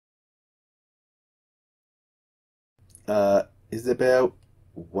Isabel,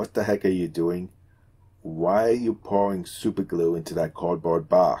 what the heck are you doing? Why are you pouring super glue into that cardboard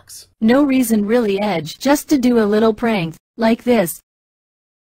box? No reason really, Edge, just to do a little prank, like this.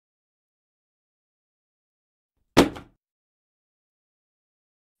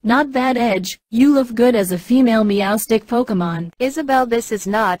 Not bad, Edge, you look good as a female Meowstic Pokemon. Isabel, this is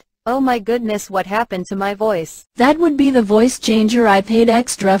not. Oh my goodness, what happened to my voice? That would be the voice changer. I paid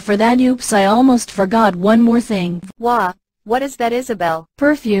extra for that. Oops, I almost forgot one more thing. Wah, what is that, Isabel?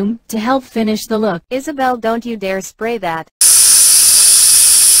 Perfume, to help finish the look. Isabel, don't you dare spray that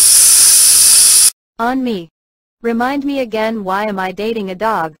on me. Remind me again, why am I dating a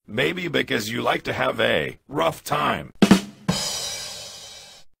dog? Maybe because you like to have a rough time.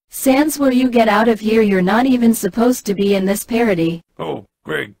 Sans, will you get out of here? You're not even supposed to be in this parody. Oh,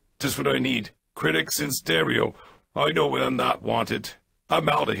 Greg, just what I need. Critics in stereo. I know when I'm not wanted. I'm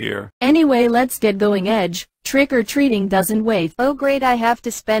out of here. Anyway, let's get going, Edge. Trick-or-treating doesn't wait. Oh great, I have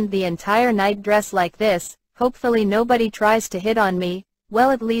to spend the entire night dressed like this. Hopefully nobody tries to hit on me.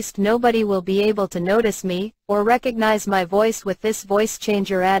 Well, at least nobody will be able to notice me, or recognize my voice with this voice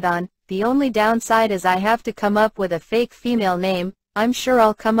changer add-on. The only downside is I have to come up with a fake female name. I'm sure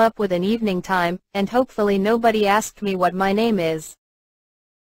I'll come up with an evening time, and hopefully nobody asked me what my name is.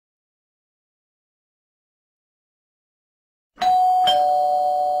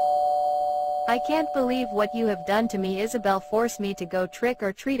 I can't believe what you have done to me, Isabel. Force me to go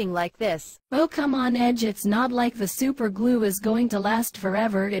trick-or-treating like this. Oh come on, Edge, it's not like the super glue is going to last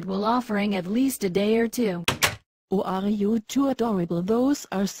forever. It will offering at least a day or two. Oh, are you too adorable? Those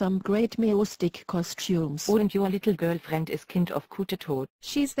are some great Meowstic costumes. Oh, and your little girlfriend is Kind of Gute Tod.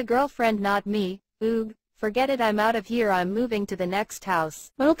 She's the girlfriend, not me. Oog, forget it, I'm out of here. I'm moving to the next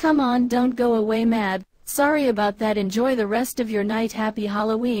house. Oh come on, don't go away mad. Sorry about that. Enjoy the rest of your night. Happy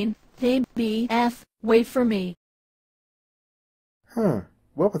Halloween. Hey BF, wait for me.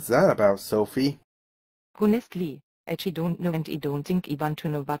 What was that about, Sophie? Honestly, I don't know, and I don't think I want to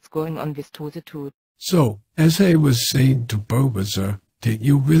know what's going on with the Tooth. So, as I was saying to Bulbasaur, that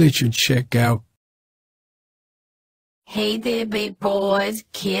you really should check out. Hey there, big boys.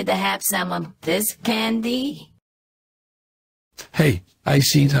 Care to have some of this candy? Hey, I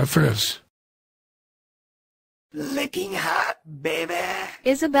seen her first. Licking hot, baby.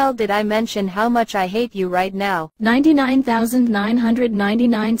 Isabel, did I mention how much I hate you right now?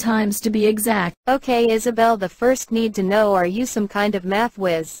 99,999 times to be exact. Okay, Isabel, the first need to know, are you some kind of math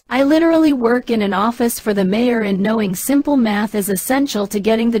whiz? I literally work in an office for the mayor, and knowing simple math is essential to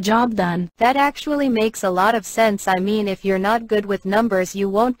getting the job done. That actually makes a lot of sense. I mean, if you're not good with numbers, you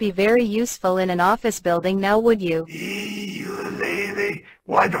won't be very useful in an office building, now would you? You lady,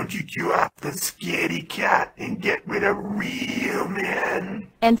 why don't you cue up the scaredy cat and get rid of real men?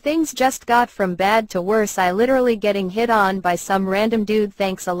 And things just got from bad to worse. I literally getting hit on by some random dude.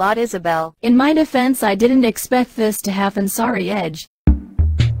 Thanks a lot, Isabel. In my defense, I didn't expect this to happen. Sorry, Edge.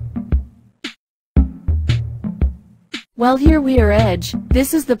 Well, here we are, Edge.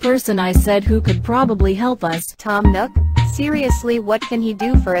 This is the person I said who could probably help us. Tom Nook? Seriously, what can he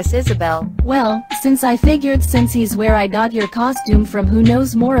do for us, Isabel? Well, since I figured since he's where I got your costume from, who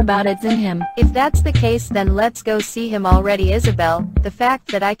knows more about it than him? If that's the case, then let's go see him already, Isabel. The fact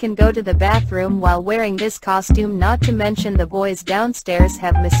that I can go to the bathroom while wearing this costume, not to mention the boys downstairs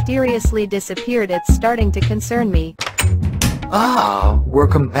have mysteriously disappeared, it's starting to concern me. Ah,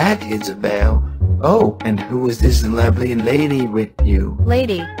 welcome back, Isabel. Oh, and who is this lovely lady with you?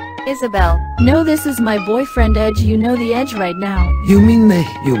 Lady. Isabel. No, this is my boyfriend Edge. You know the Edge right now. You mean the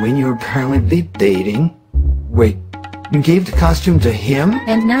human you're currently dating? Wait, you gave the costume to him?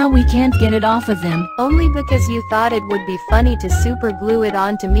 And now we can't get it off of him. Only because you thought it would be funny to super glue it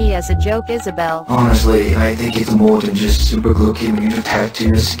onto me as a joke, Isabel. Honestly, I think it's more than just super glue keeping you attached to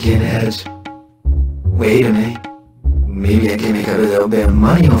your skin, Edge. Wait a minute. Maybe I can make a little bit of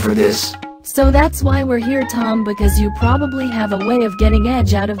money off of this. So that's why we're here, Tom, because you probably have a way of getting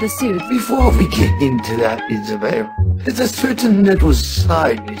Edge out of the suit. Before we get into that, Isabel, there's a certain little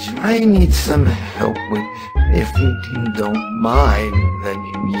side mission I need some help with. If you don't mind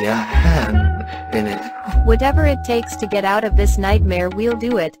lending me a hand in it. Whatever it takes to get out of this nightmare, we'll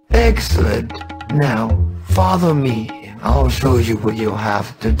do it. Excellent. Now, follow me, and I'll show you what you'll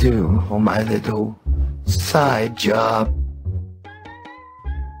have to do for my little side job.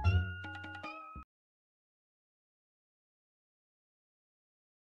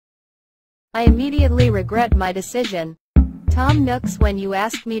 I immediately regret my decision. Tom Nooks, when you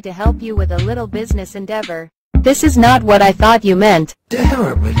asked me to help you with a little business endeavor, this is not what I thought you meant.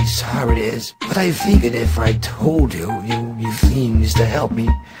 Terribly sorry it is, but I figured if I told you, you seems to help me.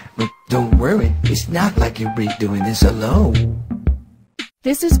 But don't worry, it's not like you'll be doing this alone.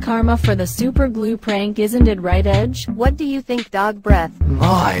 This is karma for the super glue prank, isn't it right, Edge? What do you think, dog breath?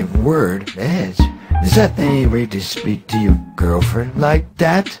 My word, Edge. Is that any way to speak to your girlfriend like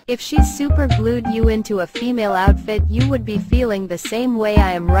that? If she super glued you into a female outfit, you would be feeling the same way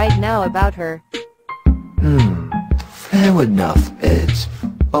I am right now about her. Fair enough, Edge.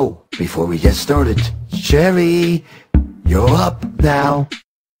 Oh, before we get started, Sherry, you're up now.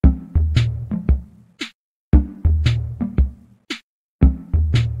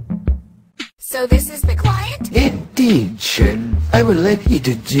 So this is the client? Indeed, Shen. I would like you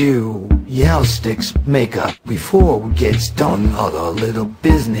to do Yowstick's makeup before we get started on our little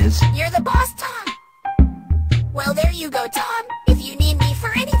business. You're the boss, Tom. Well, there you go, Tom. If you need me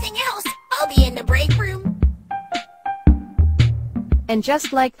for anything else, I'll be in the break room. And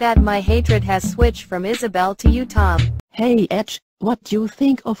just like that, my hatred has switched from Isabel to you, Tom. Hey Edge, what do you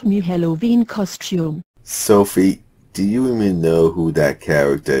think of me Halloween costume? Sophie, do you even know who that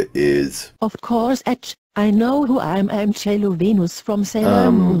character is? Of course, Edge, I know who I am. I'm Sailor Venus from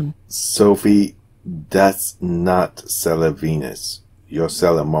Sailor Moon. Sophie, that's not Sailor Venus. You're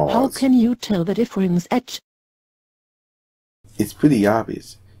Sailor Mars. How can you tell the difference, Edge? It's pretty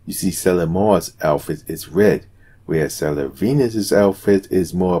obvious. You see, Sailor Mars' outfit is red, whereas Sailor Venus's outfit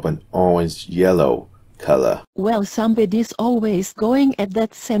is more of an orange-yellow color. Well, somebody's always going at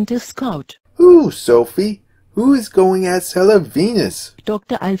that Santa Scout. Ooh, Sophie, who is going at Sailor Venus?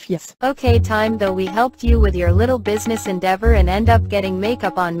 Dr. Alpheus. Okay, time though, we helped you with your little business endeavor and end up getting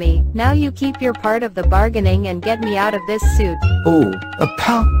makeup on me. Now you keep your part of the bargaining and get me out of this suit. Oh,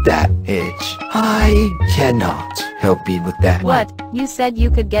 about that, Edge. I cannot help you with that. What? You said you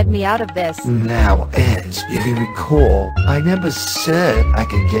could get me out of this. Now, Edge, if you recall, I never said I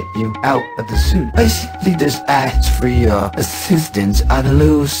could get you out of the suit. I simply just asked for your assistance on a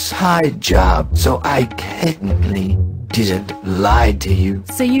little side job, so I technically didn't lie to you.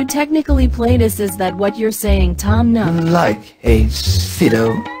 So you technically played us, is that what you're saying, Tom? No. Like a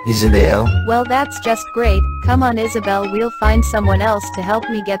pseudo Isabel. Well, that's just great. Come on, Isabel, we'll find someone else to help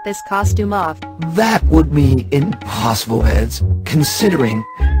me get this costume off. That would be impossible, Edge, considering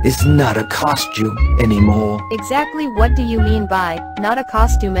it's not a costume anymore. Exactly what do you mean by, not a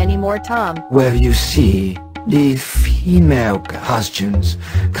costume anymore, Tom? Well, you see, the female costumes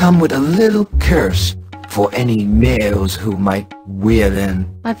come with a little curse for any males who might wear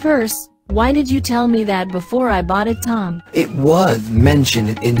them. At first, why did you tell me that before I bought it, Tom? It was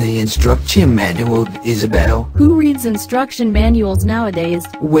mentioned in the instruction manual, Isabel. Who reads instruction manuals nowadays?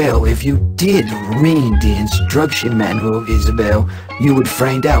 Well, if you did read the instruction manual, Isabel, you would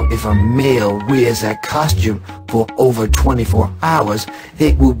find out if a male wears that costume for over 24 hours,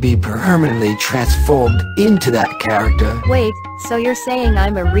 it will be permanently transformed into that character. Wait, so you're saying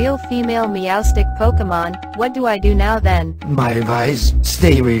I'm a real female Meowstic Pokemon? What do I do now then? My advice,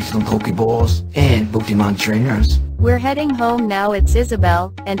 stay away from Pokeballs and Pokemon trainers. We're heading home now, it's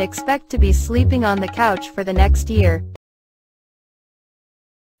Isabel, and expect to be sleeping on the couch for the next year.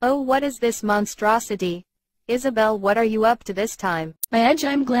 Oh, what is this monstrosity? Isabel, what are you up to this time? Edge,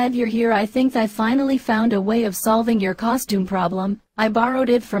 I'm glad you're here. I think I finally found a way of solving your costume problem. I borrowed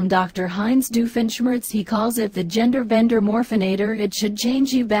it from Dr. Heinz Doofenshmirtz. He calls it the gender bender morphinator. It should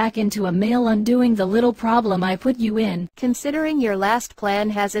change you back into a male, undoing the little problem I put you in. Considering your last plan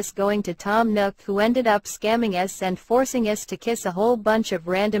has us going to Tom Nook, who ended up scamming us and forcing us to kiss a whole bunch of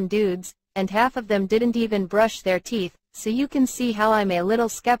random dudes, and half of them didn't even brush their teeth, so you can see how I'm a little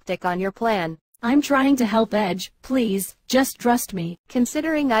skeptic on your plan. I'm trying to help, Edge. Please, just trust me.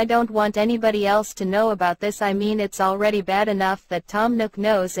 Considering I don't want anybody else to know about this, I mean it's already bad enough that Tom Nook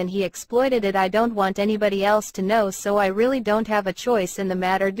knows and he exploited it. I don't want anybody else to know, so I really don't have a choice in the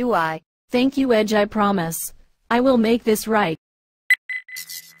matter, do I? Thank you, Edge, I promise. I will make this right.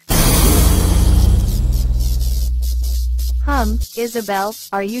 Isabel,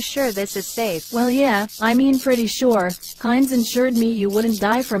 are you sure this is safe? Well, yeah, I mean pretty sure. Heinz assured me you wouldn't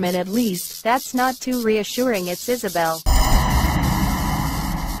die from it at least. That's not too reassuring, it's Isabel.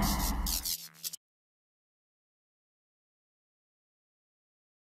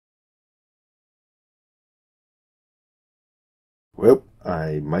 Well,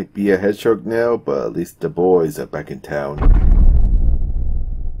 I might be a hedgehog now, but at least the boys are back in town.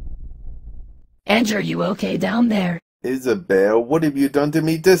 Edge, are you okay down there? Isabel, what have you done to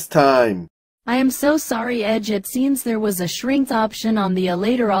me this time? I am so sorry, Edge. It seems there was a shrink option on the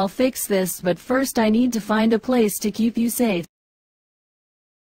later. I'll fix this, but first I need to find a place to keep you safe.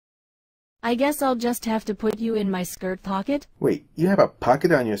 I guess I'll just have to put you in my skirt pocket. Wait, you have a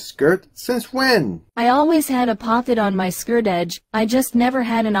pocket on your skirt? Since when? I always had a pocket on my skirt edge, I just never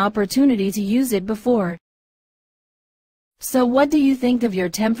had an opportunity to use it before. So what do you think of your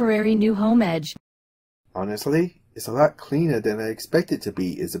temporary new home edge? Honestly, it's a lot cleaner than I expected it to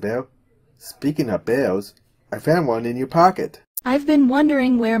be, Isabel. Speaking of bells, I found one in your pocket. I've been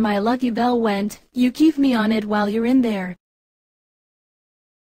wondering where my lucky bell went. You keep me on it while you're in there.